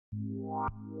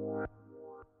What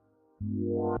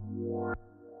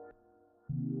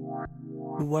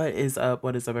is up?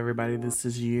 What is up, everybody? This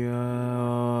is your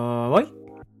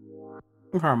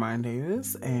Carmine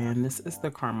Davis, and this is the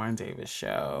Carmine Davis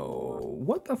Show.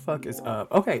 What the fuck is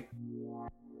up? Okay,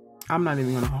 I'm not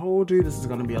even gonna hold you. This is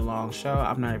gonna be a long show.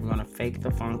 I'm not even gonna fake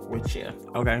the funk with you.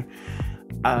 Okay.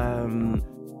 Um,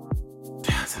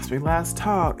 since we last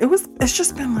talked, it's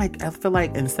just been like, I feel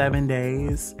like in 7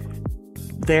 days,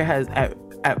 there has at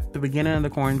the beginning of the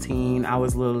quarantine, I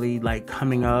was literally like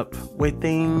coming up with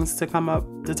things to come up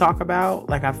to talk about.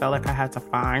 Like I felt like I had to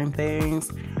find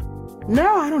things.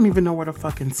 Now I don't even know where to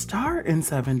fucking start in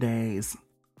 7 days.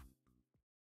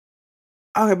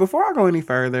 Okay, before I go any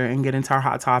further and get into our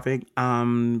hot topic,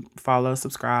 follow,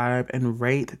 subscribe, and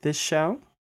rate this show.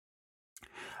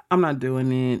 I'm not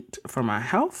doing it for my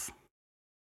health.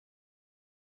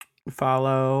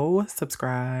 Follow,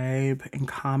 subscribe, and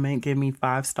comment. Give me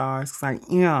 5 stars because I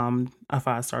am a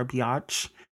 5-star biatch.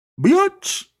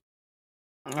 Biatch!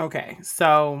 Okay,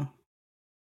 so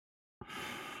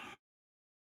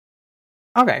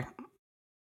okay.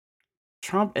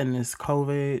 Trump and this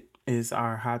COVID is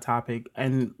our hot topic,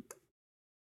 and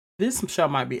this show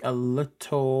might be a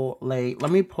little late.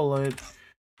 Let me pull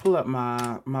up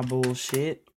my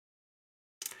bullshit.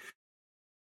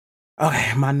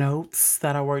 Okay, my notes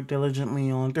that I worked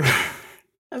diligently on through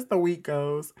as the week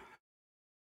goes.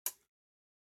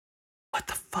 What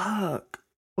the fuck?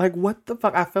 Like what the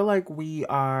fuck? I feel like we're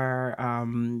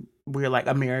like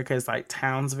America's like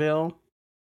Townsville,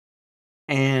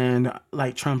 and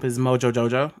like Trump is Mojo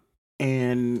Jojo,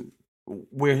 and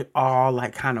we're all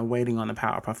like kind of waiting on the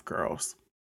Powerpuff Girls.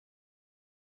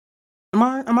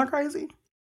 Am I crazy?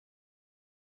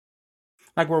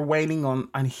 Like we're waiting on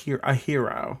a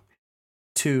hero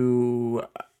to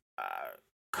uh,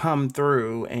 come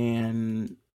through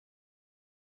and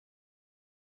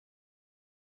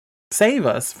save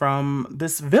us from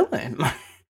this villain.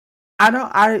 I don't.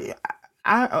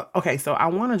 I okay. So I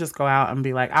want to just go out and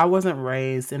be like, I wasn't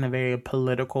raised in a very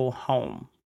political home.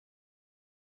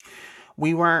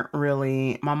 We weren't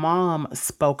really, my mom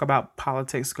spoke about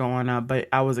politics growing up, but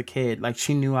I was a kid. Like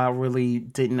she knew I really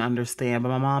didn't understand, but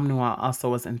my mom knew I also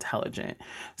was intelligent.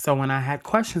 So when I had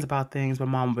questions about things, my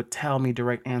mom would tell me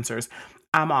direct answers.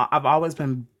 I've always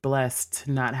been blessed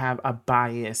to not have a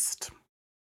biased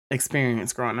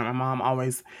experience growing up. My mom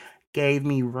always gave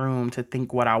me room to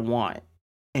think what I want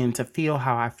and to feel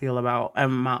how I feel about in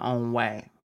my own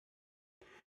way.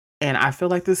 And I feel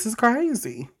like this is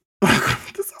crazy.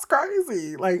 This is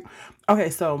crazy. Like, okay,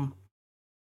 so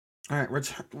all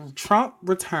right, Trump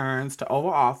returns to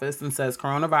Oval Office and says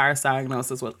coronavirus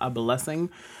diagnosis was a blessing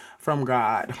from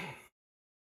God.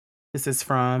 This is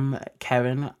from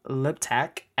Kevin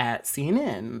Liptak at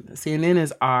CNN. CNN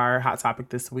is our hot topic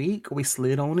this week. We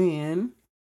slid on in.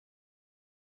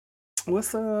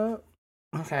 What's up?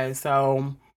 Okay,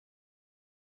 so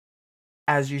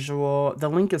as usual, the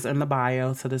link is in the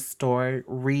bio to this story.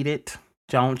 Read it.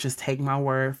 Don't just take my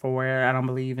word for it. I don't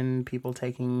believe in people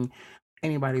taking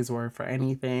anybody's word for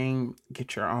anything.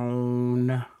 Get your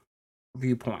own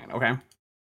viewpoint, okay?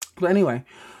 But anyway,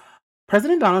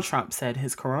 President Donald Trump said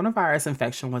his coronavirus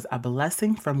infection was a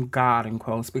blessing from God, in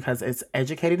quotes, because it's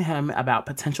educated him about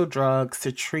potential drugs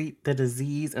to treat the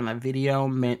disease in a video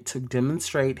meant to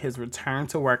demonstrate his return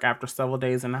to work after several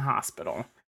days in the hospital.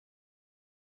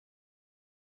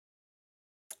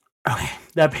 Okay.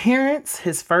 The appearance,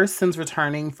 his first since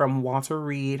returning from Walter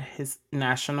Reed, his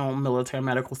National Military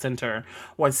Medical Center,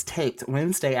 was taped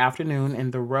Wednesday afternoon in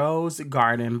the Rose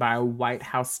Garden by White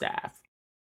House staff.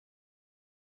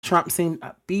 Trump seemed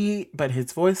upbeat, but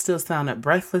his voice still sounded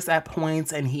breathless at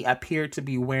points, and he appeared to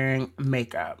be wearing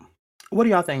makeup. What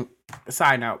do y'all think?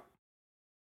 Side note.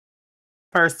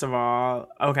 First of all,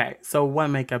 okay, so what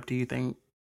makeup do you think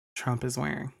Trump is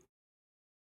wearing?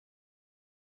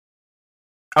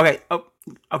 Okay, oh,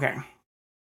 okay.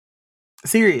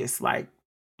 Serious, like,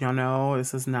 y'all know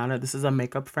this is a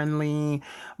makeup friendly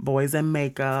boys and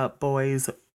makeup boys.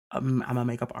 I'm a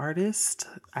makeup artist.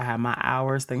 I have my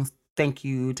hours. Thank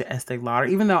you to Estee Lauder.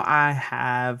 Even though I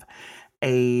have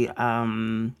a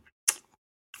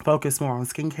focus more on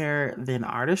skincare than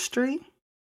artistry,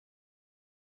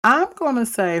 I'm gonna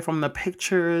say from the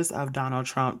pictures of Donald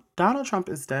Trump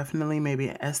is definitely maybe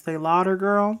an Estee Lauder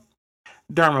girl.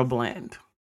 Derma blend.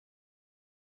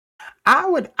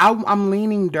 I'm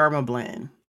leaning Derma blend.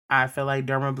 I feel like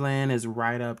Derma blend is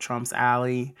right up Trump's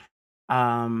alley.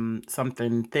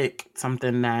 Something thick,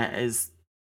 something that is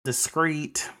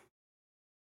discreet.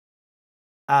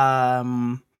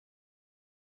 Um,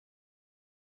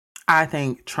 I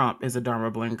think Trump is a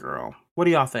Derma blend girl. What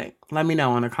do y'all think? Let me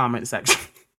know in the comment section.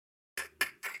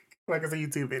 Like it's a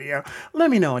YouTube video. Let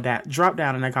me know that. Drop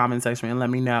down in the comment section and let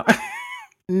me know.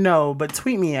 No, but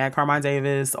tweet me at Carmine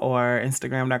Davis or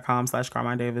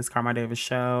Instagram.com/Carmine Davis, Carmine Davis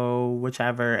Show,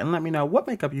 whichever, and let me know what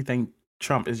makeup you think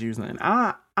Trump is using.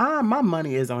 My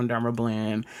money is on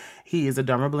Dermablend. He is a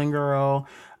Dermablend girl.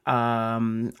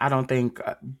 I don't think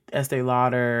Estee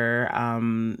Lauder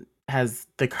has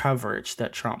the coverage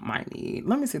that Trump might need.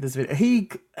 Let me see this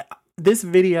video. This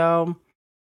video,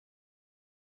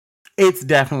 it's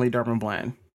definitely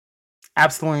Dermablend.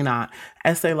 Absolutely not.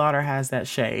 Estee Lauder has that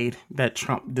shade that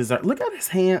Trump deserves. Look at his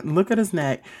hand. Look at his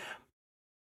neck.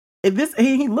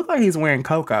 He looked like he's wearing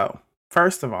cocoa.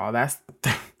 First of all, that's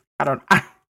Trump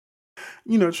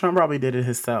probably did it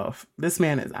himself. This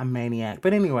man is a maniac.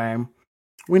 But anyway,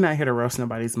 we're not here to roast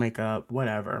nobody's makeup.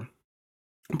 Whatever.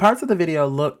 Parts of the video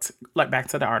looked like, back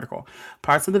to the article.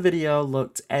 Parts of the video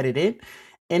looked edited.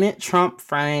 In it, Trump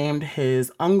framed his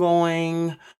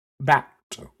ongoing back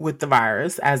with the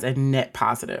virus as a net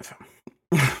positive.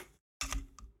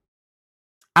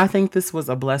 I think this was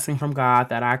a blessing from God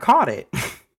that I caught it.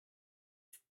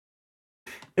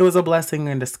 It was a blessing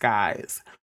in disguise.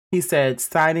 He said,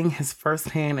 citing his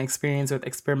firsthand experience with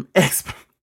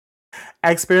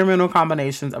experimental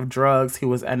combinations of drugs he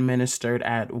was administered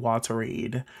at Walter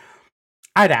Reed.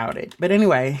 I doubt it. But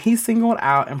anyway, he singled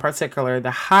out in particular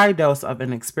the high dose of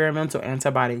an experimental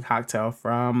antibody cocktail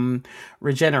from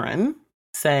Regeneron,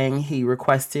 saying he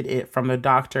requested it from the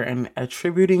doctor and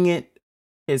attributing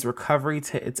his recovery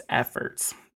to its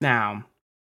efforts. Now,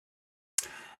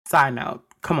 side note,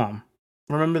 come on.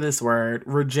 Remember this word,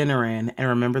 Regeneron, and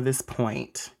remember this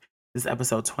point. This is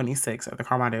episode 26 of the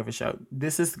Carmine Davis Show.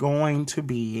 This is going to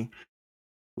be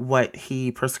what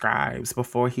he prescribes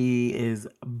before he is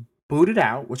booted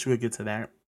out, which we'll get to that.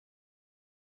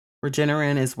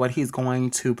 Regeneron is what he's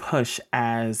going to push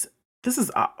as this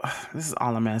is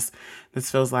all a mess.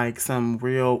 This feels like some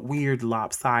real weird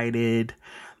lopsided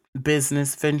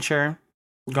business venture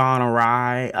gone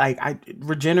awry.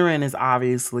 Regeneron is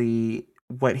obviously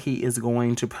what he is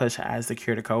going to push as the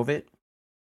cure to COVID.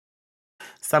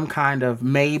 Some kind of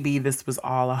maybe this was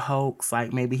all a hoax,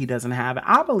 like maybe he doesn't have it.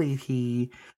 I believe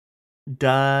he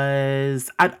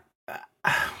does.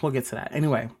 We'll get to that.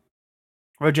 Anyway,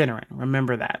 Regeneron,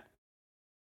 remember that.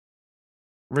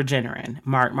 Regeneron,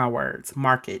 mark my words.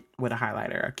 Mark it with a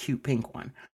highlighter, a cute pink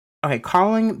one. Okay,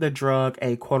 calling the drug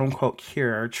a quote-unquote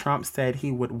cure, Trump said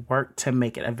he would work to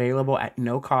make it available at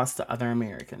no cost to other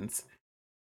Americans.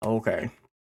 Okay.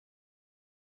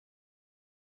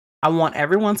 I want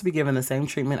everyone to be given the same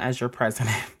treatment as your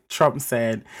president, Trump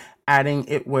said, adding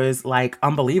it was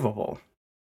unbelievable.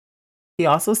 He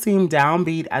also seemed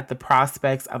downbeat at the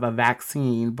prospects of a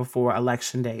vaccine before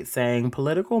election day, saying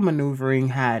political maneuvering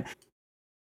had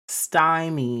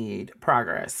stymied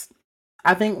progress.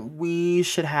 I think we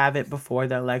should have it before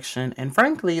the election, and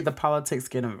frankly, the politics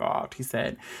get involved, he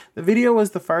said. The video was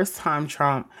the first time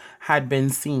Trump had been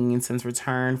seen since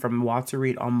return from Walter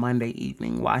Reed on Monday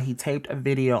evening. While he taped a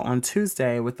video on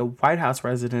Tuesday with the White House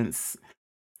residents,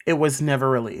 it was never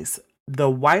released.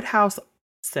 The White House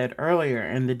said earlier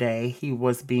in the day he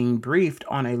was being briefed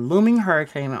on a looming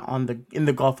hurricane in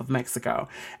the Gulf of Mexico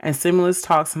and stimulus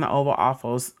talks in the Oval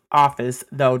Office,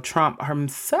 though Trump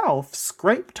himself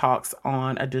scraped talks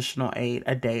on additional aid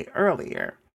a day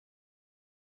earlier.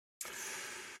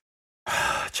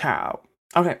 Child.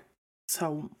 Okay,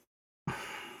 so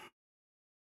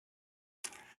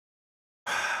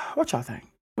what y'all think?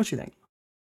 What you think?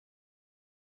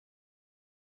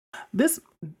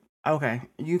 Okay,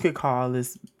 you could call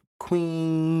this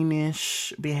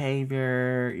queenish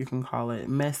behavior. You can call it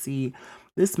messy.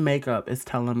 This makeup is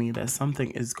telling me that something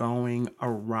is going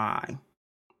awry.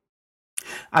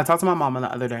 I talked to my mama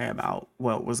the other day about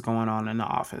what was going on in the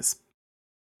office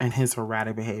and his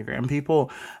erratic behavior. And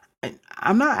people,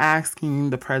 I'm not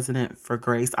asking the president for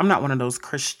grace. I'm not one of those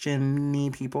Christian-y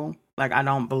people. I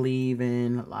don't believe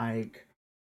in,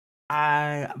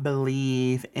 I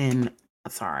believe in,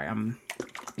 sorry,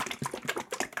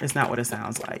 it's not what it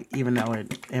sounds like, even though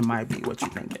it might be what you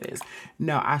think it is.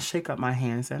 No, I shake up my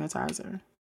hand sanitizer,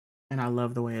 and I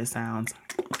love the way it sounds.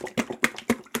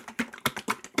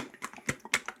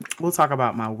 We'll talk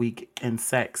about my week in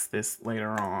sex this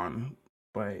later on,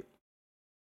 but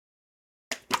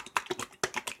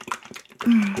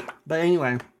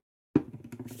anyway,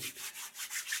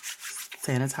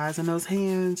 sanitizing those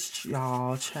hands,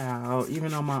 y'all, child,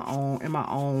 even in my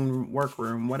own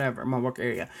workroom, whatever, my work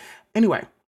area. Anyway,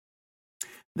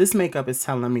 This makeup is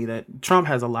telling me that Trump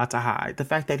has a lot to hide. The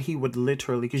fact that he would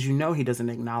literally, because you know he doesn't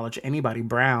acknowledge anybody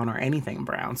brown or anything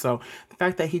brown. So the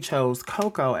fact that he chose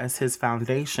cocoa as his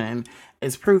foundation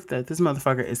is proof that this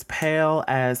motherfucker is pale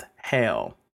as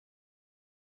hell.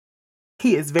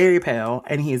 He is very pale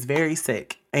and he is very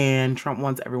sick. And Trump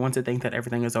wants everyone to think that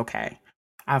everything is okay.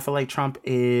 I feel like Trump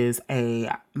is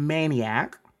a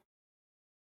maniac.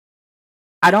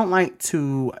 I don't like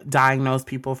to diagnose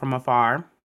people from afar,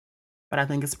 but I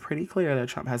think it's pretty clear that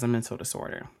Trump has a mental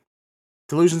disorder.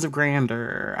 Delusions of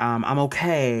grandeur. I'm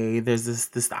okay. There's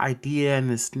this idea and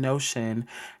this notion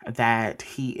that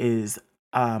he is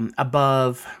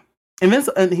above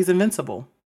invincible, and he's invincible.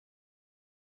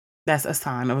 That's a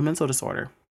sign of a mental disorder.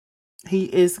 He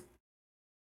is.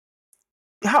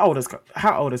 How old is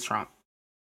Trump?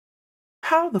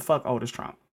 How the fuck old is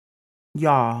Trump?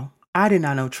 Y'all, I did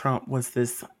not know Trump was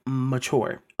this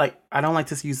mature. Like, I don't like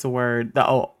to use the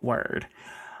old word,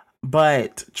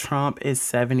 but Trump is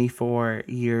 74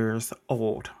 years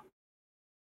old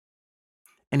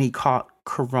and he caught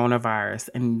coronavirus.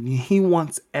 And he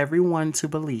wants everyone to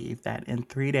believe that in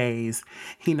 3 days,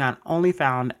 he not only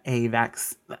found a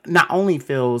vaccine, not only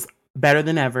feels better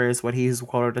than ever, is what he's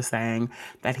quoted as saying,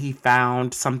 that he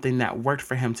found something that worked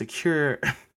for him to cure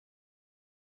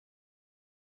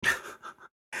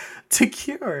to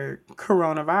cure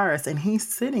coronavirus, and he's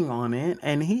sitting on it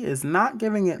and he is not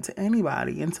giving it to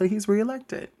anybody until he's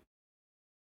reelected.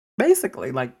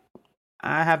 Basically, like,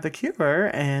 I have the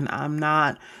cure and I'm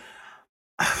not.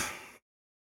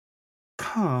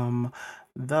 Come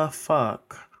the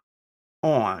fuck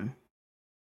on.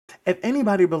 If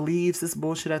anybody believes this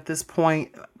bullshit at this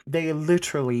point, they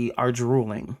literally are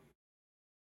drooling.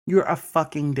 You're a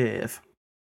fucking div.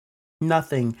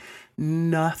 Nothing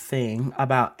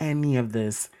about any of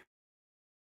this.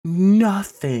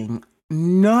 Nothing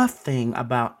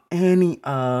about any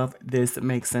of this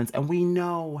makes sense. And we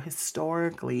know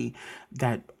historically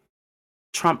that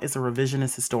Trump is a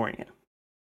revisionist historian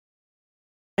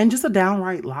and just a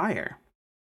downright liar.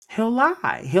 He'll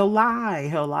lie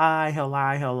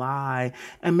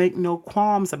and make no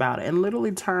qualms about it and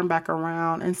literally turn back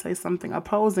around and say something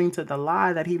opposing to the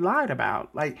lie that he lied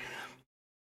about. Like,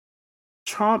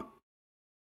 Trump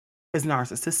is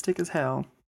narcissistic as hell.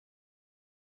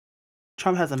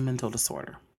 Trump has a mental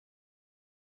disorder.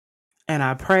 And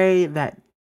I pray that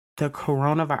the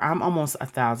coronavirus, I'm almost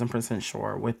 1,000%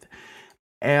 sure with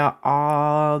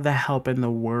all the help in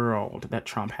the world that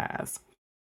Trump has,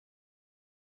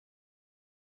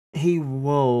 he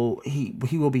will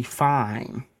be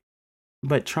fine.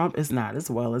 But Trump is not as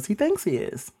well as he thinks he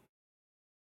is.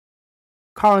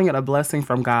 Calling it a blessing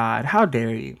from God. How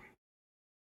dare you?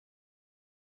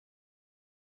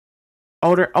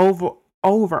 Over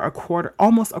a quarter,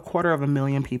 almost a quarter of a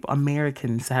million people,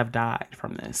 Americans, have died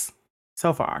from this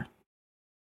so far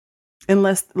in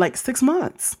less like 6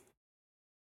 months.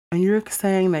 And you're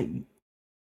saying that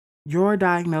your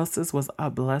diagnosis was a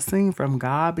blessing from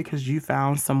God because you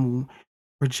found some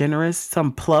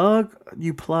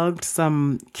you plugged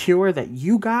some cure that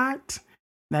you got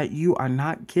that you are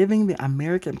not giving the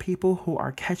American people who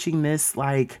are catching this.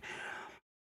 Like,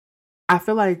 I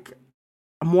feel like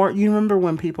you remember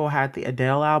when people had the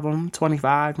Adele album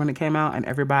 25 when it came out and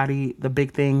everybody, the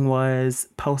big thing was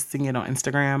posting it on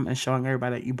Instagram and showing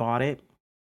everybody that you bought it?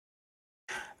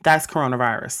 That's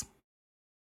coronavirus.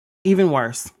 Even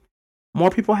worse.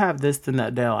 More people have this than the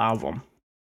Adele album.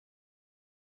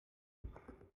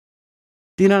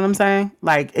 Do you know what I'm saying?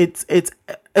 Like, it's it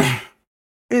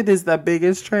is the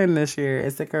biggest trend this year.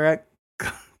 Is it correct?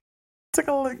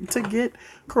 to get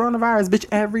coronavirus, bitch.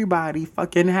 Everybody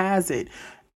fucking has it.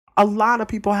 A lot of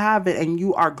people have it, and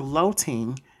you are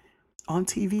gloating on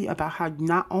TV about how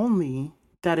not only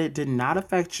that it did not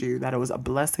affect you, that it was a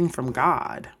blessing from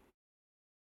God,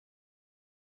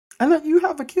 and that you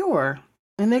have a cure,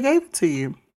 and they gave it to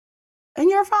you, and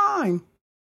you're fine.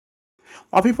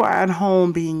 While people are at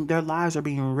home their lives are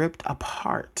being ripped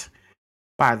apart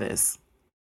by this.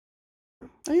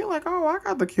 And you're like, oh, I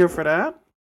got the cure for that.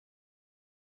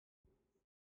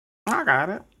 I got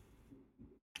it.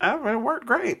 It worked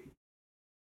great.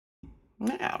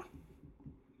 Yeah.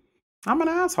 I'm an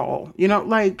asshole.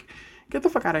 Like, get the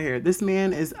fuck out of here. This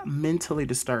man is mentally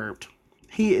disturbed.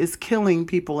 He is killing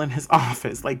people in his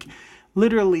office, like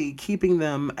literally keeping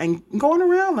them and going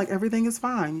around like everything is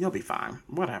fine. You'll be fine.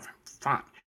 Whatever. Fine.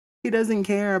 He doesn't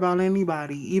care about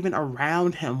anybody, even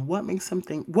around him. What makes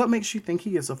you think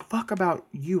he gives a fuck about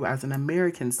you as an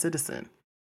American citizen?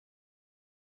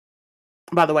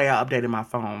 By the way, I updated my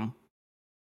phone.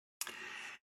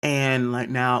 And like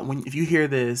now, when if you hear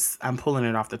this, I'm pulling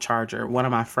it off the charger. One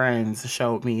of my friends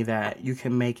showed me that you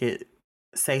can make it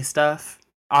say stuff,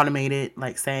 automated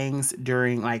like sayings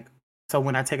during like. So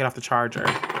when I take it off the charger,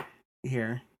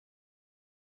 here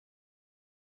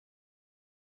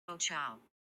Oh, ciao.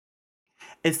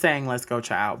 it's saying "Let's go,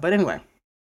 child." But anyway,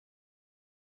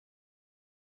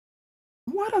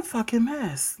 what a fucking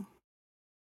mess!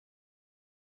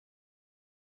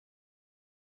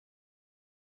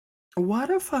 What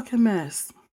a fucking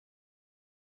mess!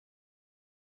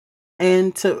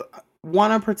 And to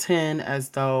want to pretend as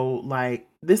though like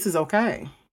this is okay.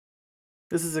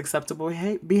 This is acceptable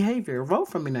behavior. Vote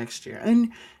for me next year.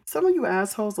 And some of you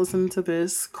assholes listening to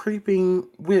this creeping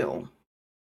will.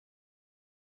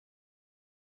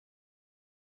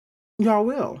 Y'all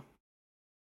will.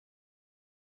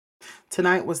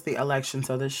 Tonight was the election,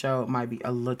 so this show might be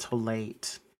a little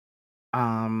late.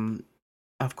 Um,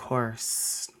 of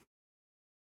course.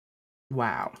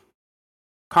 Wow.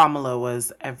 Kamala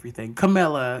was everything.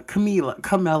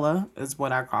 Camila is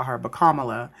what I call her, but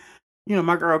Kamala,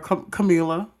 my girl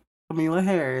Camila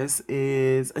Harris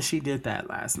is she did that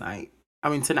last night. I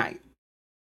mean tonight.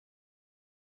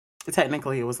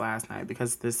 Technically it was last night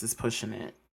because this is pushing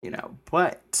it,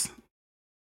 but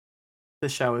the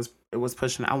show is it was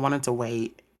pushing it. I wanted to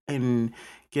wait and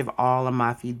give all of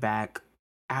my feedback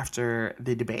after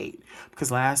the debate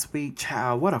because last week,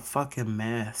 child, what a fucking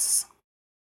mess.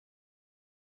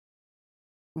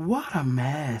 What a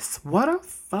mess. What a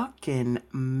fucking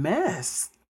mess.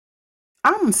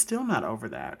 I'm still not over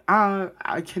that.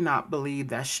 I cannot believe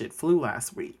that shit flew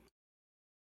last week.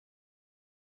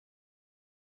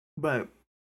 But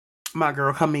my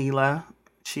girl Camila,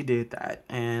 she did that,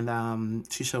 and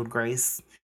she showed grace,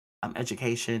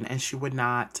 education, and she would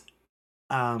not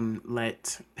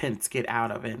let Pence get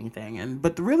out of anything. And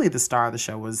but really, the star of the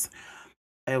show was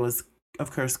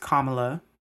of course Kamala,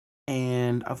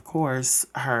 and of course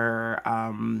her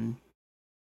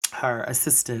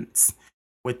assistants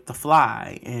with the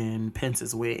fly in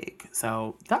Pence's wig.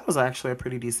 So that was actually a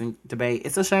pretty decent debate.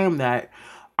 It's a shame that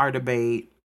our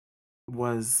debate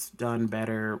was done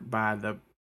better by the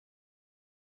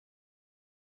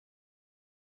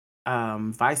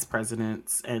vice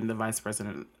presidents and the vice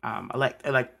president elect.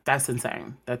 Like that's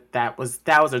insane. That was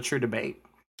a true debate.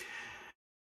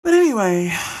 But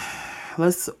anyway,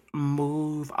 let's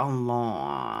move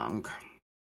along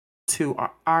to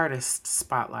our artist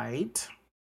spotlight.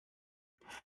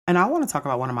 And I want to talk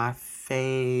about one of my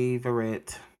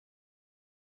favorite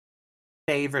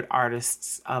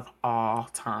artists of all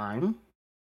time.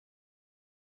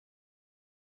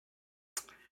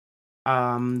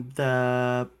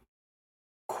 The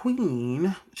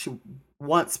queen, she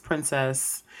once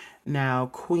princess, now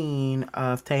queen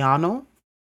of Tejano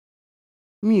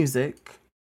music.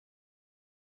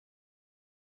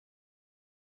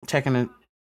 Checking it,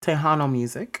 Tejano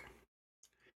music.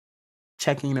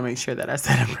 Checking to make sure that I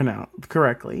said it pronounced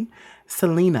correctly.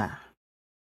 Selena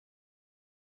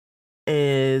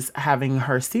is having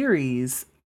her series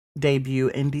debut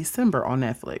in December on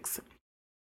Netflix.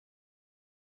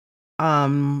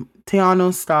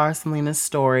 Tejano star Selena's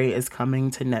story is coming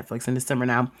to Netflix in December.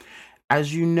 Now,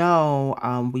 as you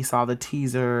know, we saw the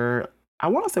teaser. I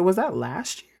want to say, was that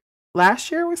last year?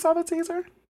 Last year we saw the teaser.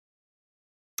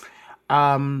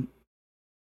 Um,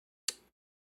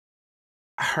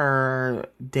 her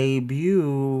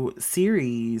debut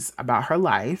series about her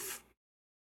life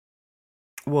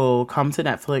will come to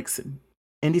Netflix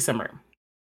in December,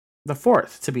 the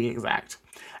 4th to be exact.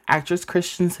 Actress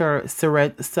Christian Serratos,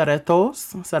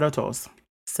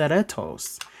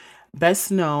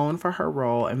 best known for her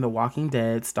role in The Walking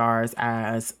Dead, stars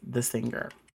as the singer.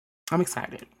 I'm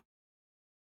excited.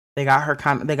 They got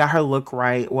her look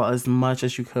right, well, as much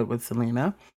as you could with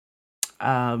Selena.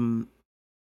 Um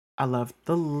I love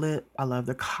the lip, I love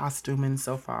the costuming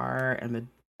so far and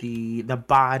the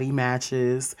body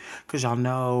matches because y'all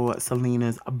know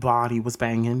Selena's body was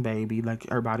banging, baby. Like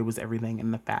her body was everything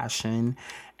in the fashion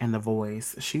and the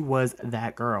voice. She was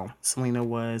that girl. Selena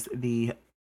was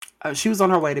she was on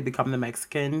her way to become the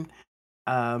Mexican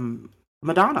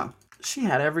Madonna. She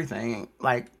had everything.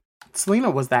 Like Selena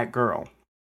was that girl.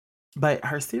 But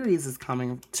her series is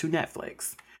coming to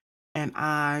Netflix, and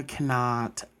I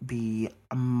cannot be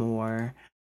more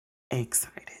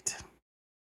excited.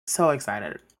 So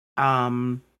excited.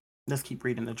 Um, let's keep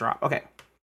reading the drop. Okay.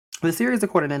 The series,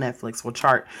 according to Netflix, will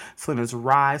chart Selena's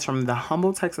rise from the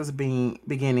humble Texas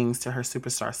beginnings to her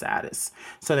superstar status.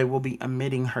 So they will be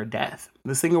omitting her death.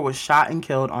 The singer was shot and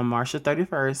killed on March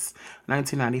 31st,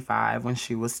 1995, when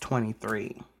she was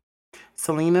 23.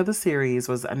 Selena the series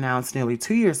was announced nearly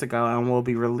 2 years ago and will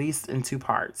be released in two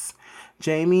parts.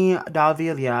 Jamie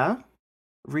Dalvilla,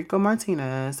 Rico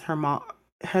Martinez, Hiromi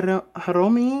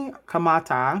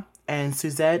Kamata, and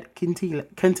Suzette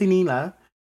Quintanilla,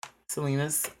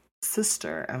 Selena's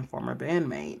sister and former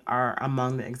bandmate, are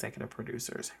among the executive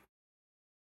producers.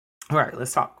 All right,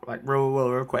 let's talk like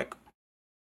real quick.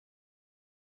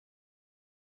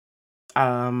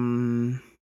 Um,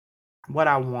 what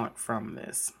I want from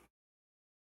this,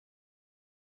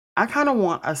 I kind of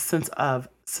want a sense of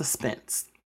suspense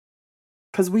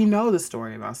because we know the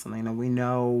story about Selena. We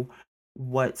know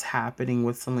what's happening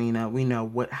with Selena. We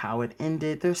know how it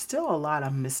ended. There's still a lot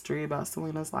of mystery about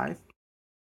Selena's life.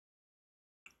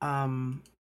 Um,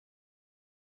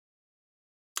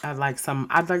 I'd like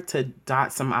to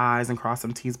dot some I's and cross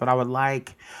some T's, but I would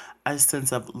like a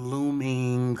sense of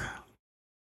looming.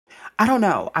 I don't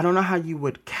know. I don't know how you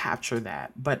would capture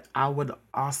that, but I would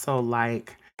also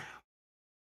like,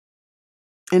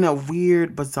 in a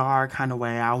weird, bizarre kind of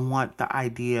way, I want the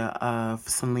idea of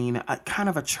Selena, a kind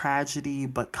of a tragedy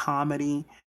but comedy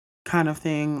kind of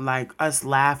thing, like us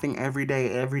laughing every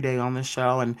day on the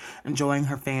show and enjoying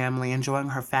her family, enjoying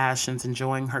her fashions,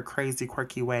 enjoying her crazy,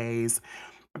 quirky ways,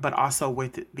 but also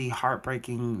with the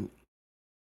heartbreaking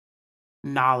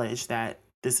knowledge that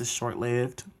this is short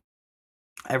lived.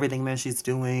 Everything that she's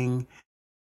doing,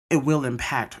 it will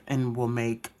impact and will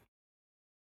make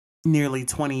nearly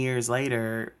 20 years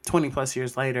later, 20 plus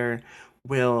years later,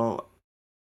 will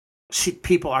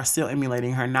people are still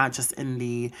emulating her, not just in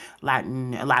the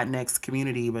Latinx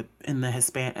community, but in the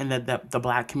Hispanic and the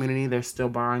black community. They're still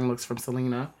borrowing looks from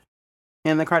Selena.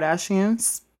 And the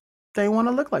Kardashians, they want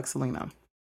to look like Selena.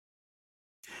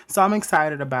 So I'm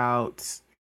excited about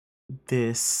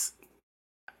this,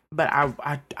 but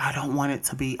I don't want it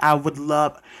to be.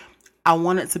 I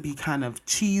want it to be kind of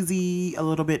cheesy, a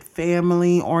little bit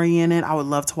family oriented. I would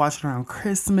love to watch it around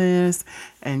Christmas.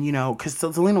 And, because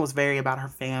Selena was very about her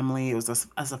family. It was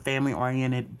as a family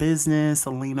oriented business.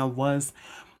 Selena was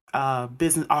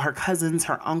business, all her cousins,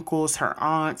 her uncles, her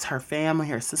aunts, her family,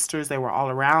 her sisters, they were all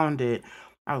around it.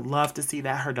 I would love to see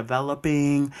that, her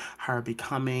developing,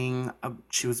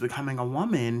 she was becoming a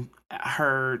woman,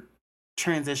 her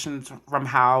transitions from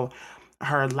how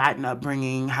her Latin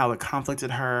upbringing, how it conflicted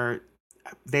her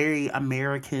very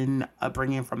American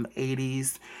upbringing from the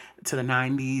 80s to the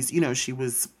 90s. She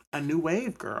was a new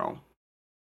wave girl,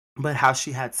 but how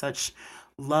she had such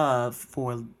love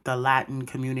for the Latin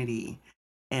community.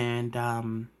 And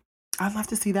I'd love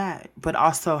to see that, but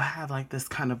also have like this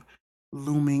kind of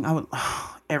looming. I would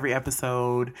every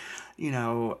episode,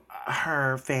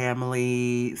 her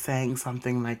family saying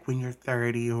something like when you're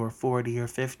 30 or 40 or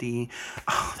 50.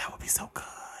 Oh, that would be so good.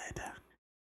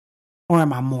 Or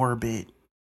am I morbid?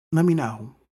 Let me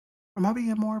know. Am I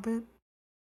being morbid?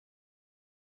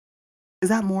 Is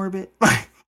that morbid?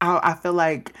 I feel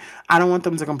like I don't want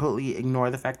them to completely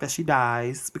ignore the fact that she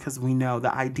dies, because we know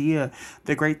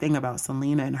the great thing about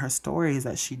Selena and her story is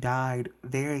that she died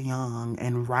very young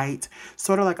and right,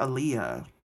 sort of like Aaliyah.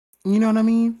 You know what I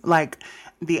mean? Like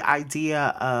the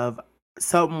idea of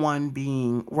someone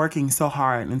being working so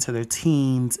hard into their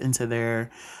teens, into their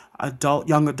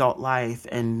young adult life,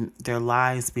 and their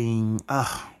lives being,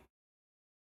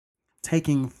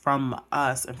 taking from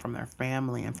us and from their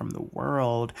family and from the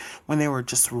world when they were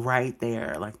just right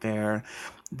there, like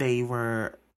they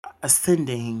were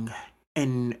ascending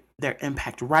in their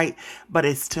impact, right? But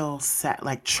it's still set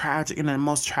like tragic, in the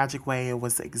most tragic way. It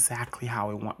was exactly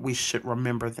how we should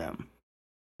remember them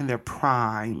in their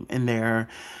prime, in their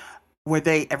where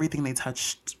they everything they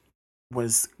touched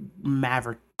was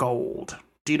maverick gold.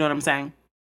 Do you know what I'm saying?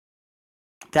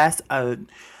 That's a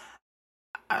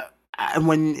and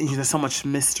when there's so much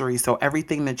mystery, so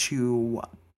everything that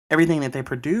they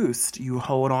produced, you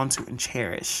hold on to and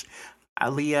cherish.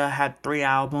 Aaliyah had 3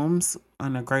 albums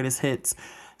on the greatest hits.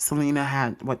 Selena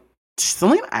had what?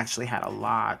 Selena actually had a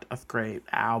lot of great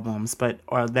albums,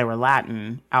 or they were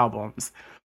Latin albums,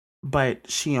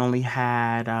 but she only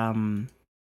had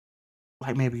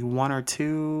like maybe one or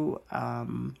two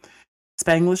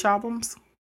Spanglish albums,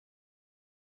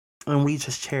 and we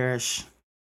just cherish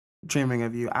Dreaming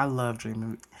of You. I love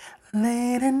Dreaming.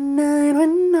 Late at night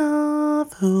when all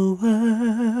the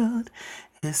world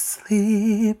is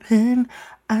sleeping,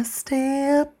 I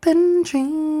stay up and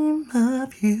dream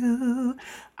of you.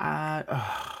 That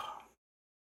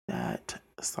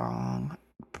song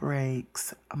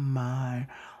breaks my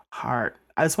heart.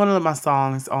 It's one of my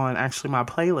songs on actually my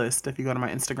playlist. If you go to my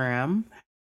Instagram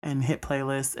and hit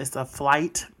playlist, it's a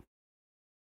flight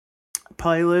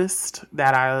playlist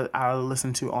that I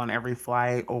listen to on every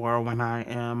flight or when I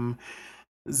am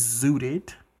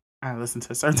zooted. I listen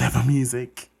to a certain type of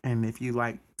music, and if you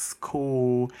like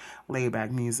cool, laid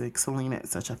back music, Selena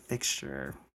is such a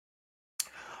fixture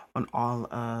on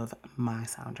all of my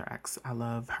soundtracks. I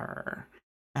love her,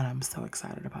 and I'm so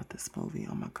excited about this movie.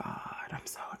 Oh my god, I'm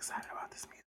so excited about this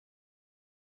movie.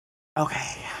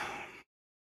 Okay,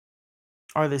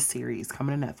 or this series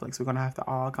coming to Netflix. We're gonna have to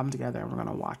all come together and we're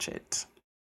gonna watch it.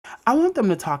 I want them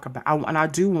to talk about, and I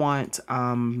do want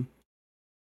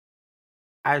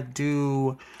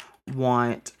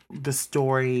the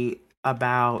story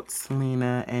about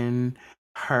Selena and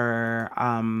her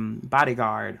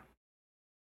bodyguard.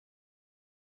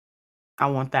 I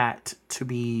want that to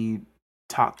be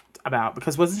talked about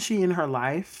because wasn't she in her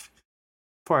life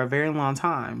for a very long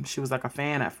time? She was like a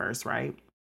fan at first, right?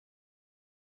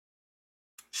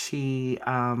 She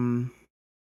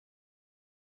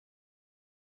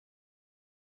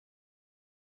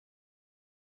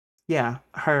yeah,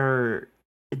 her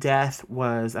death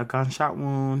was a gunshot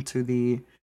wound to the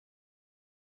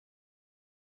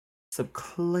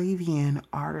subclavian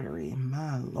artery.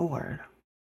 My lord.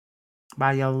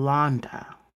 By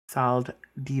Yolanda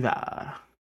Saldiva.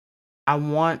 I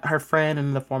want her friend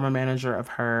and the former manager of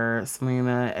her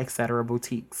Selena etc.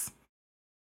 boutiques.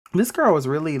 This girl was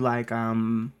really like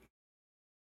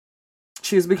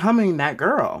she was becoming that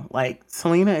girl. Like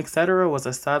Selena etc. was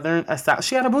a south,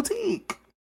 she had a boutique.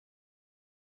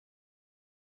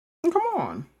 Come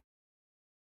on.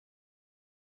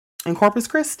 In Corpus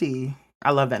Christi.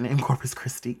 I love that name, Corpus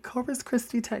Christi. Corpus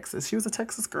Christi, Texas. She was a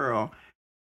Texas girl.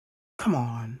 Come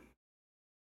on.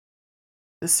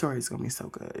 This story is gonna be so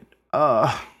good.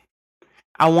 I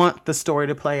want the story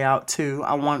to play out too.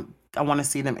 I want to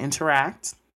see them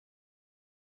interact,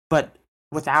 but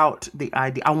without the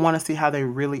idea. I want to see how they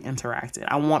really interacted.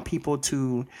 I want people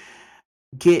to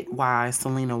get why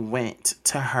Selena went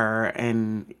to her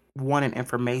and wanted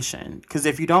information. Because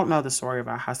if you don't know the story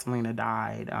about how Selena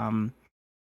died,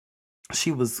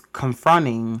 she was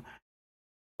confronting,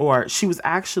 or she was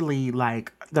actually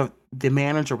like the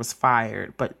manager was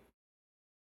fired, but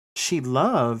she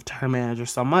loved her manager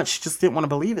so much she just didn't want to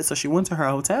believe it, so she went to her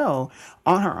hotel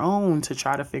on her own to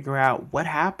try to figure out what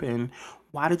happened.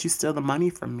 Why did you steal the money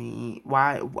from me?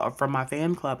 Why from my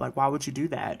fan club? Like, why would you do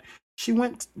that? She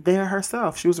went there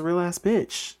herself. She was a real ass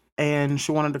bitch, and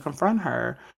she wanted to confront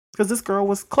her because this girl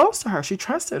was close to her. She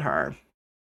trusted her.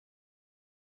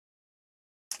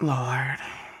 Lord,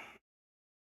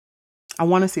 I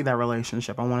want to see that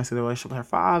relationship. I want to see the relationship with her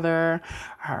father,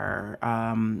 her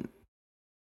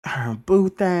boo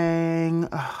thing.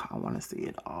 Ugh, I want to see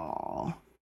it all.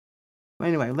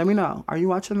 Anyway, let me know. Are you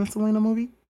watching the Selena movie?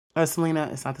 Selena,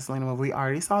 it's not the Selena movie. We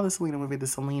already saw the Selena movie, the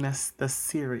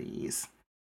series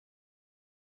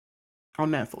on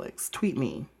Netflix. Tweet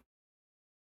me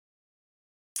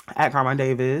at Carmine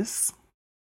Davis.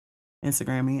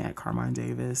 Instagram me at Carmine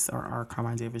Davis or our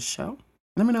Carmine Davis show.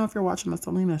 Let me know if you're watching the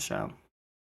Selena show.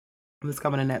 It's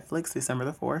coming to Netflix December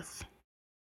the 4th.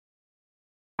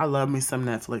 I love me some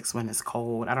Netflix when it's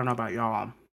cold. I don't know about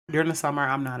y'all. During the summer,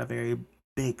 I'm not a very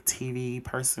big TV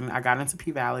person. I got into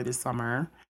P Valley this summer.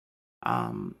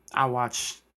 I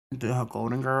watched the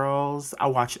Golden Girls. I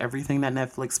watched everything that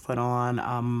Netflix put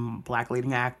on. Black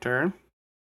leading actor,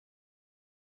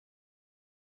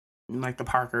 like the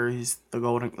Parkers, the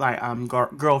Golden, like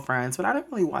Girlfriends. But I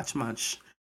didn't really watch much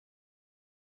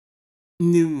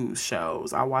news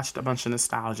shows. I watched a bunch of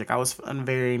nostalgic. I was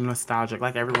very nostalgic,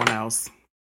 like everyone else.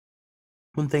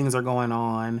 When things are going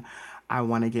on, I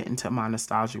want to get into my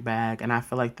nostalgic bag, and I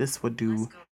feel like this would do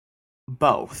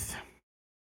both.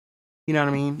 You know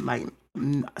what I mean? Like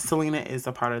Selena is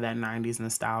a part of that '90s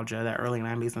nostalgia, that early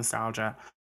 '90s nostalgia.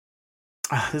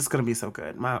 This is gonna be so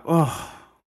good. I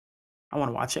want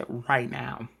to watch it right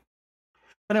now.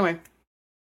 But anyway,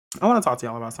 I want to talk to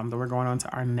y'all about something. We're going on to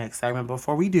our next segment.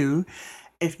 Before we do,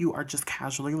 if you are just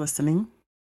casually listening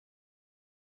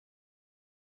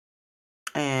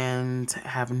and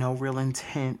have no real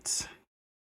intent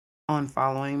on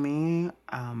following me,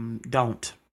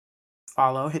 don't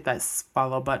follow. Hit that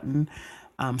follow button.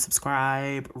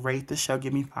 Subscribe, rate the show,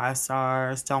 give me 5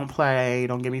 stars. Don't play,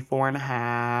 don't give me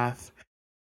 4.5.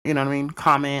 You know what I mean?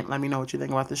 Comment, let me know what you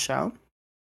think about the show.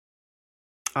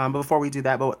 Before we do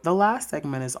that, but the last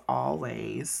segment is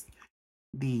always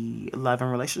the love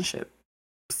and relationship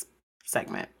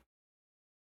segment.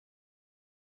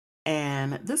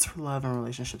 And this love and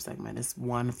relationship segment is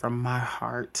one from my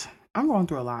heart. I'm going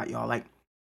through a lot, y'all. Like,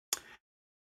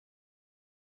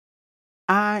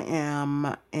 I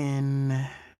am in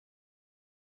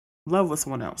love with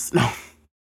someone else. No,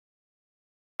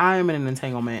 I am in an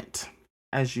entanglement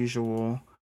as usual.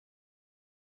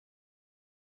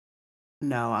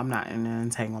 No, I'm not in an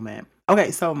entanglement.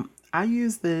 Okay, so I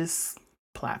use this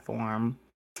platform.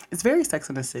 It's very Sex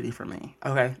in the City for me.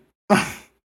 Okay.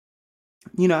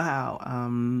 You know how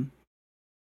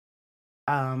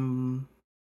um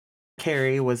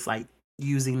Carrie was like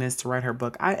using this to write her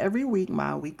book. I every week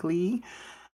my weekly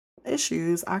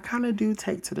issues I kind of do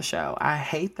take to the show. I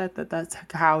hate that's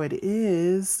how it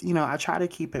is. I try to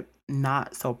keep it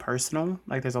not so personal.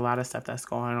 Like there's a lot of stuff that's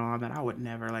going on that I would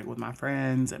never like with my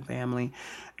friends and family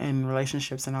and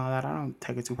relationships and all that. I don't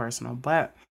take it too personal,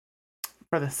 but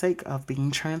for the sake of being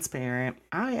transparent,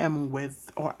 I am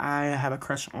with or I have a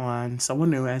crush on someone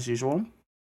new as usual.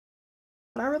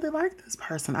 But I really like this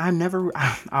person. I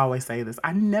always say this,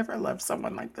 I never loved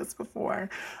someone like this before,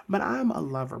 but I'm a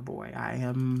lover boy.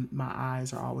 My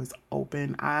eyes are always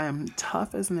open. I am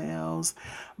tough as nails,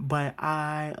 but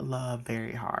I love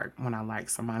very hard when I like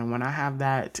somebody. When I have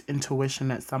that intuition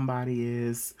that somebody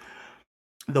is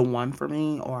the one for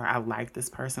me or I like this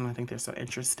person, I think they're so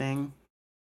interesting,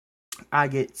 I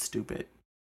get stupid.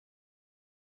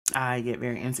 I get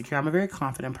very insecure. I'm a very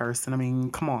confident person. I mean,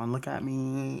 come on, look at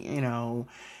me,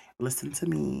 listen to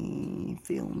me,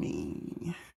 feel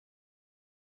me.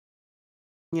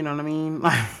 You know what I mean?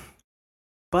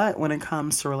 But when it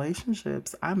comes to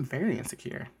relationships, I'm very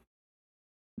insecure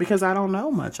because I don't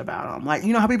know much about them. Like,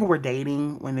 you know how people were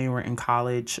dating when they were in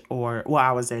college, or, well,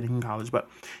 I was dating in college, but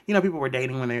people were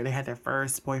dating when they had their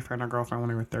first boyfriend or girlfriend when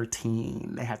they were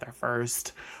 13. They had their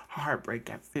first heartbreak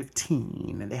at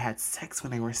 15, and they had sex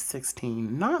when they were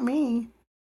 16. Not me.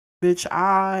 Bitch,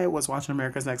 I was watching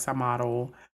America's Next Top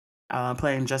Model,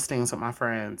 playing Just Dance with my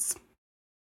friends.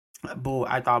 Boy,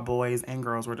 I thought boys and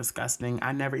girls were disgusting.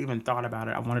 I never even thought about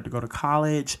it. I wanted to go to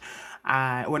college.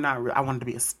 I wanted to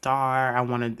be a star. I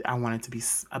wanted to be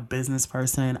a business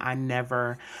person. I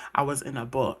was in a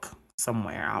book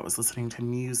somewhere. I was listening to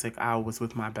music. I was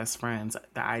with my best friends.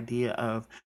 The idea of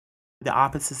the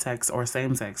opposite sex or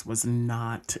same sex was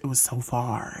not, it was so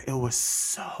far. It was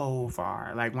so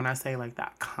far. Like when I say like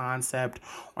that concept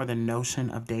or the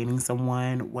notion of dating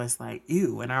someone was like,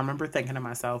 ew. And I remember thinking to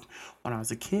myself when I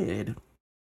was a kid,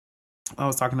 I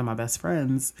was talking to my best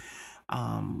friends,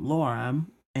 Laura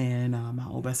and my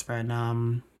old best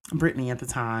friend, Brittany at the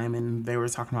time, and they were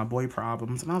talking about boy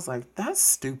problems. And I was like, that's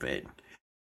stupid.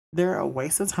 They're a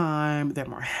waste of time. They're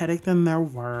more headache than they're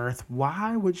worth.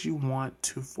 Why would you want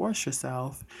to force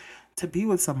yourself to be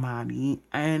with somebody?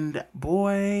 And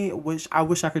boy, I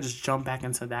wish I could just jump back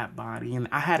into that body. And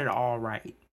I had it all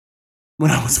right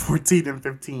when I was 14 and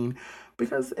 15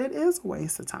 because it is a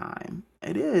waste of time.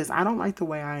 It is. I don't like the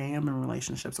way I am in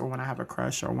relationships or when I have a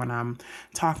crush or when I'm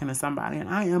talking to somebody. And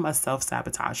I am a self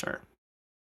sabotager.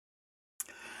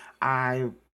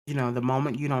 The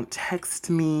moment you don't text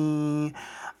me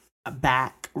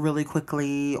back really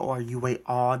quickly or you wait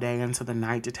all day until the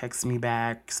night to text me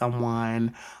back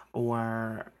someone,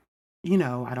 or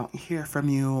I don't hear from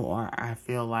you, or I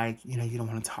feel like you don't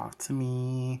want to talk to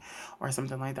me or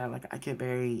something like that, like I get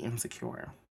very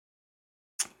insecure.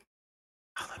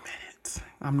 I'll admit it.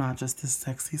 I'm not just this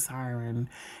sexy siren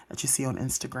that you see on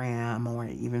Instagram or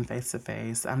even face to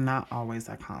face. I'm not always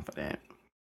that confident.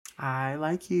 I,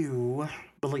 like you,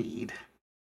 bleed.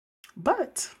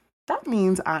 But that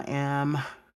means I am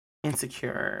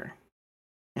insecure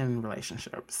in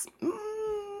relationships.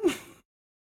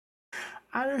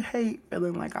 I hate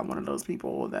feeling like I'm one of those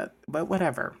people but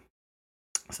whatever.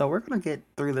 So we're going to get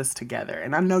through this together.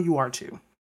 And I know you are too.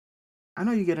 I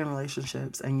know you get in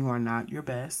relationships and you are not your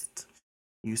best.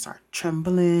 You start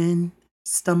trembling,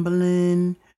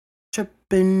 stumbling,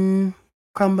 tripping,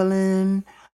 crumbling,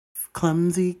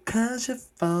 clumsy because you're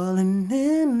falling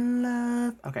in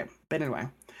love. Okay, but anyway,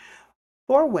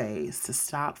 4 ways to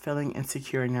stop feeling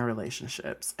insecure in your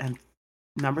relationships. And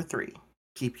number 3,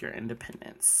 keep your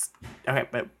independence. Okay,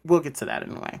 but we'll get to that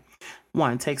anyway.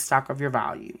 1, take stock of your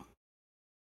value.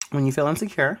 When you feel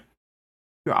insecure,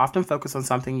 you're often focused on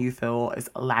something you feel is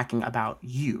lacking about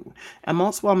you. In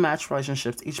most well matched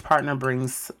relationships, each partner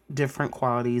brings different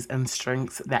qualities and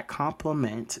strengths that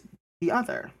complement the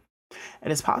other.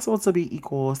 It is possible to be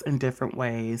equals in different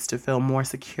ways to feel more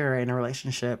secure in a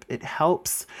relationship. It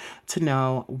helps to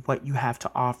know what you have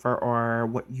to offer or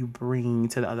what you bring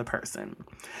to the other person.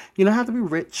 You don't have to be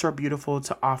rich or beautiful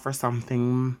to offer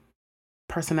something.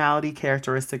 Personality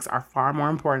characteristics are far more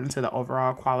important to the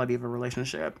overall quality of a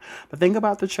relationship. But think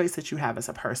about the traits that you have as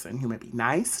a person. You may be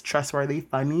nice, trustworthy,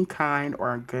 funny, kind,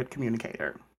 or a good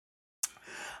communicator.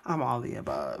 I'm all the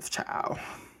above, child.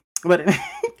 But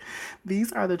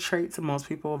these are the traits that most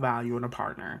people value in a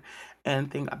partner.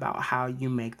 And think about how you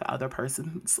make the other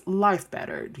person's life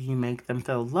better. Do you make them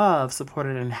feel loved,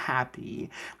 supported, and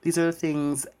happy? These are the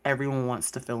things everyone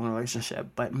wants to feel in a relationship,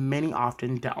 but many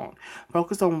often don't.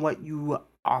 Focus on what you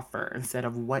offer instead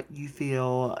of what you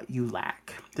feel you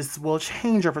lack. This will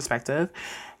change your perspective.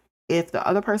 If the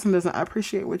other person doesn't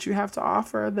appreciate what you have to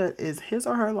offer, that is his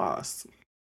or her loss.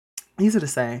 Easy to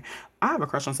say. I have a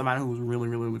crush on somebody who's really,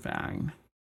 really, really fine.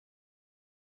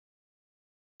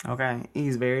 Okay,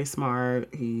 he's very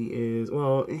smart. He is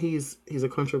well. He's a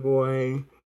country boy.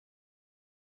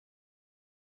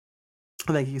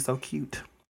 I think he's so cute.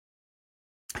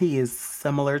 He is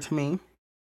similar to me.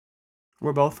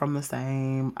 We're both from the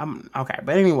same. Okay,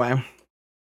 but anyway,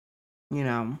 you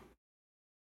know,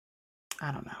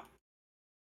 I don't know.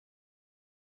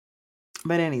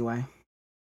 But anyway,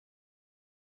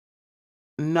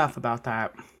 enough about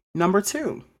that. Number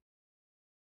two,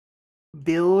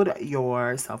 build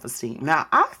your self esteem. Now,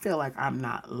 I feel like I'm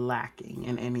not lacking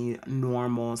in any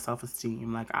normal self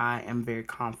esteem. Like, I am very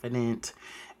confident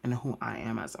in who I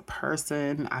am as a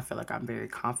person. I feel like I'm very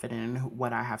confident in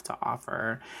what I have to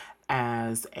offer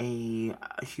as a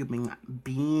human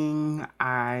being.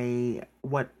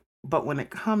 But when it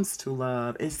comes to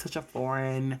love, it's such a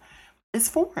it's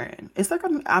foreign. It's like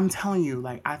I'm telling you,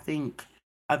 like, I think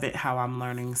of it how I'm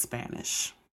learning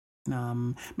Spanish.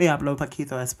 Me hablo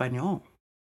poquito español.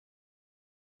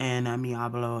 And me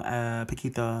hablo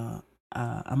poquito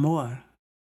amor.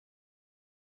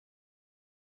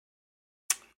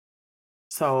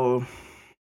 So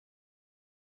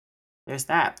there's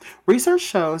that. Research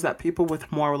shows that people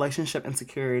with more relationship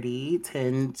insecurity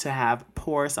tend to have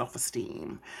poor self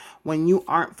esteem. When you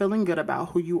aren't feeling good about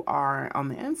who you are on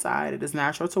the inside, it is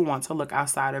natural to want to look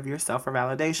outside of yourself for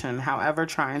validation. However,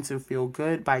 trying to feel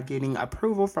good by getting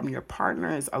approval from your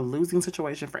partner is a losing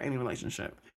situation for any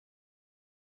relationship.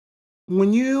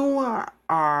 When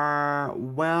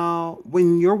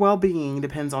when your well being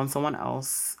depends on someone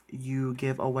else, you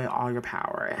give away all your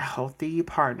power. A healthy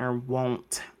partner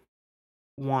won't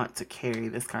want to carry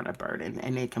this kind of burden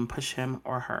and it can push him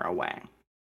or her away.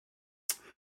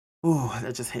 Ooh,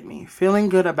 that just hit me. Feeling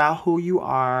good about who you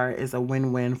are is a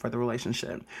win win for the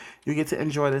relationship. You get to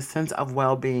enjoy the sense of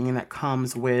well being that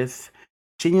comes with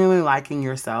genuinely liking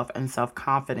yourself, and self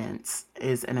confidence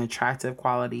is an attractive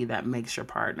quality that makes your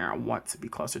partner want to be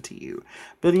closer to you.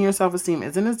 Building your self esteem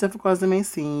isn't as difficult as it may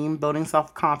seem. Building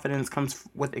self confidence comes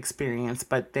with experience,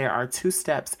 but there are two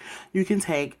steps you can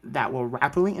take that will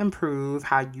rapidly improve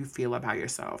how you feel about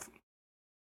yourself.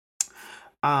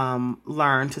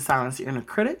 Learn to silence your inner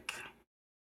critic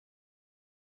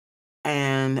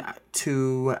and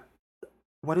to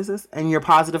what is this? And your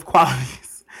positive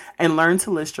qualities. And learn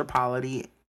to list your quality.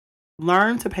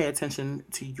 Learn to pay attention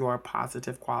to your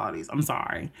positive qualities. I'm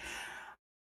sorry.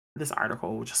 This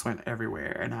article just went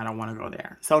everywhere and I don't want to go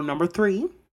there. So, number three,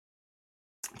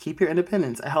 keep your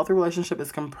independence. A healthy relationship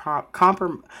is comprised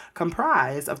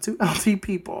of two healthy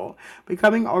people.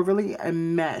 Becoming overly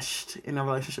enmeshed in a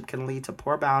relationship can lead to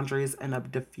poor boundaries and a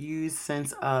diffused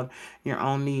sense of your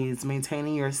own needs.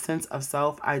 Maintaining your sense of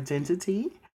self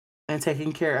identity and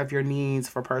taking care of your needs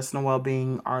for personal well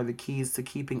being are the keys to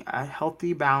keeping a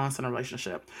healthy balance in a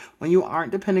relationship. When you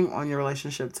aren't depending on your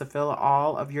relationship to fill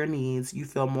all of your needs, you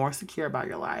feel more secure about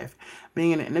your life.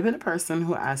 Being an independent person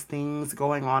who has things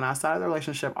going on outside of the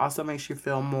relationship also makes you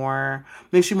more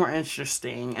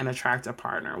interesting and attractive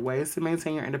partner. Ways to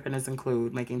maintain your independence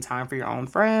include making time for your own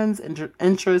friends,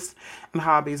 interests, and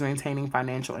hobbies, maintaining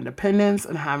financial independence,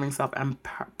 and having self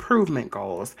improvement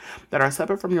goals that are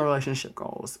separate from your relationship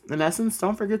goals. In essence,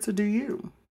 don't forget to do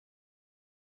you.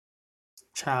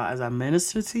 Child, as I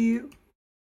minister to you,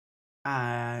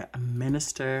 I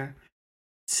minister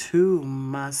to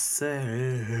myself.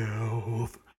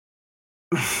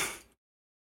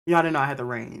 Y'all didn't know I had the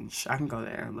range. I can go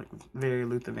there, like very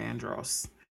Luther Vandross.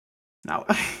 No.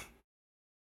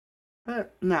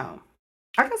 But no.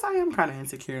 I guess I am kind of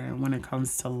insecure when it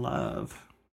comes to love.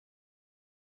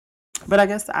 But I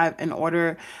guess I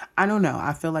don't know.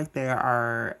 I feel like there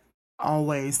are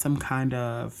always some kind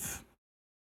of,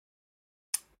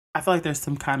 I feel like there's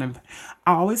some kind of,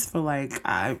 I always feel like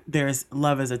there's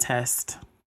love as a test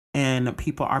and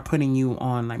people are putting you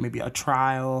on like maybe a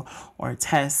trial or a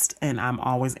test and I'm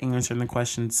always answering the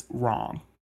questions wrong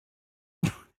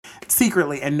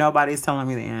secretly and nobody's telling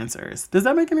me the answers. Does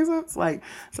that make any sense? Like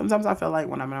sometimes I feel like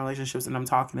when I'm in relationships and I'm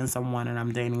talking to someone and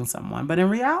I'm dating someone, but in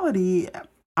reality,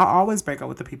 I always break up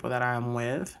with the people that I'm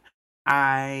with.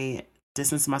 I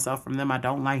distance myself from them. I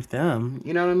don't like them.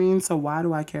 You know what I mean? So why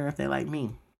do I care if they like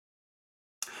me?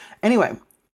 Anyway,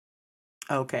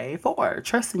 Okay, 4,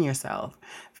 trust in yourself.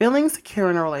 Feeling secure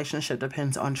in a relationship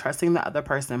depends on trusting the other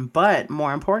person, but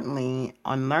more importantly,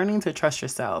 on learning to trust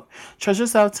yourself. Trust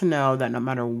yourself to know that no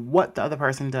matter what the other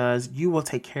person does, you will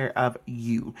take care of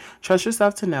you. Trust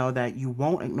yourself to know that you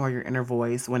won't ignore your inner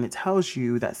voice when it tells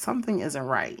you that something isn't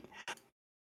right.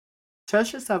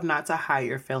 Trust yourself not to hide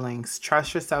your feelings.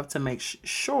 Trust yourself to make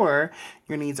sure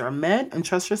your needs are met, and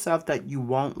trust yourself that you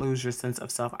won't lose your sense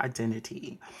of self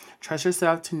identity. Trust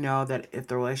yourself to know that if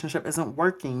the relationship isn't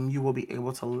working, you will be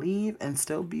able to leave and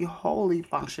still be a wholly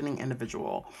functioning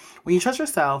individual. When you trust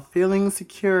yourself, feeling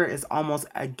secure is almost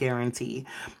a guarantee.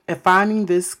 If finding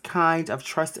this kind of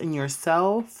trust in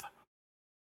yourself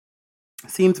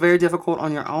seems very difficult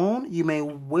on your own, you may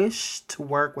wish to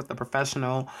work with a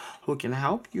professional who can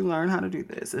help you learn how to do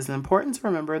this. It's important to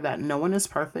remember that no one is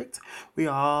perfect. We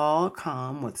all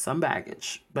come with some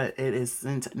baggage, but it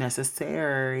isn't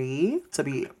necessary to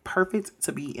be perfect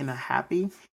to be in a happy,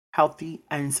 healthy,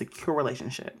 and secure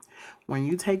relationship. When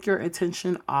you take your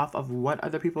attention off of what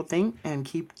other people think and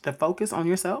keep the focus on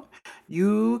yourself,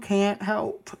 you can't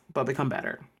help but become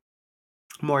better,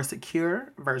 more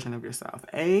secure version of yourself.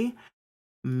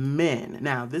 Men.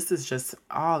 Now, this is just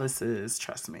all this is,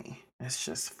 trust me. It's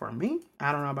just for me.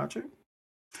 I don't know about you.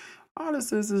 All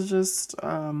this is just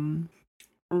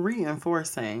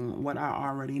reinforcing what I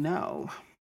already know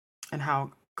and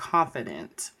how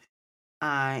confident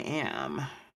I am.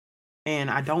 And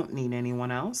I don't need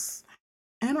anyone else.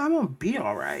 And I'm gonna be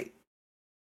all right.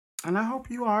 And I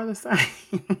hope you are the same.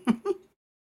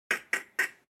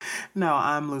 No,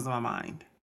 I'm losing my mind.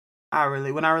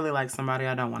 When I really like somebody,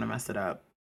 I don't want to mess it up.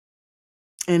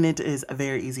 And it is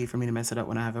very easy for me to mess it up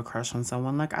when I have a crush on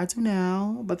someone like I do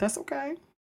now, but that's okay.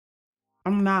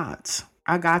 I'm not.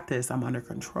 I got this. I'm under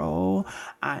control.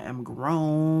 I am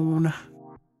grown.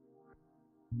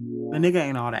 The nigga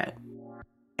ain't all that.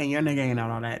 And your nigga ain't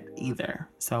all that either.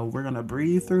 So we're going to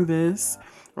breathe through this.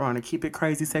 We're going to keep it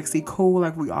crazy, sexy, cool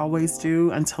like we always do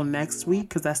until next week,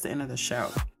 because that's the end of the show.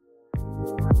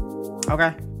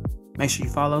 Okay? Make sure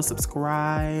you follow,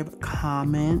 subscribe,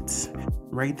 comment,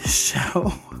 rate the show.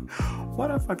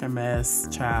 What a fucking mess,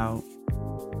 child.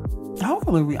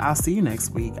 Hopefully I'll see you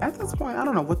next week. At this point, I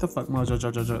don't know what the fuck Mojo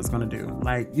Jojo is gonna do.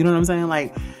 Like, you know what I'm saying?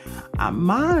 Like, I'm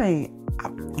gonna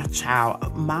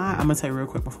tell you real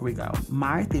quick before we go.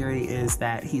 My theory is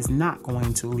that he's not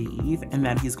going to leave and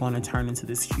that he's going to turn into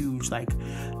this huge, like,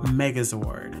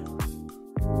 megazord.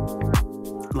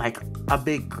 Like, a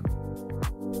big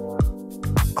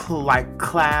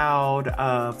cloud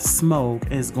of smoke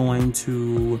is going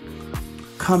to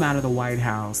come out of the White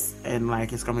House, and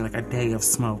like it's gonna be like a day of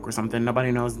smoke or something.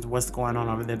 Nobody knows what's going on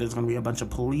over there. There's gonna be a bunch of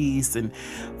police and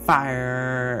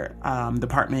fire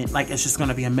department. Like, it's just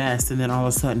gonna be a mess. And then all of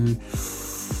a sudden,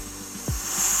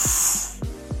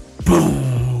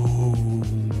 boom,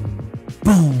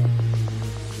 boom,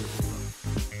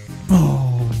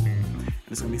 boom.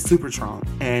 It's gonna be super Trump,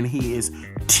 and he is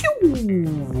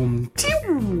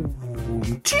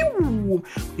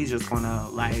he's just gonna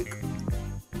like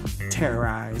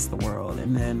terrorize the world,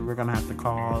 and then we're gonna have to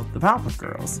call the Powerpuff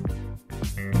Girls.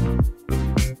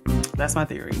 That's my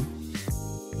theory.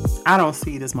 I don't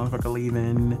see this motherfucker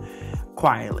leaving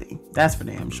quietly. That's for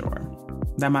damn sure.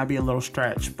 That might be a little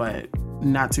stretch, but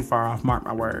not too far off. Mark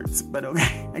my words. But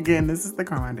okay. Again, this is the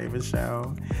Carmine Davis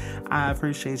Show. I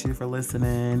appreciate you for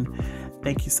listening.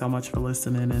 Thank you so much for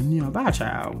listening. And, bye,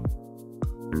 child.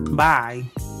 Bye.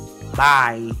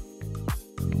 Bye.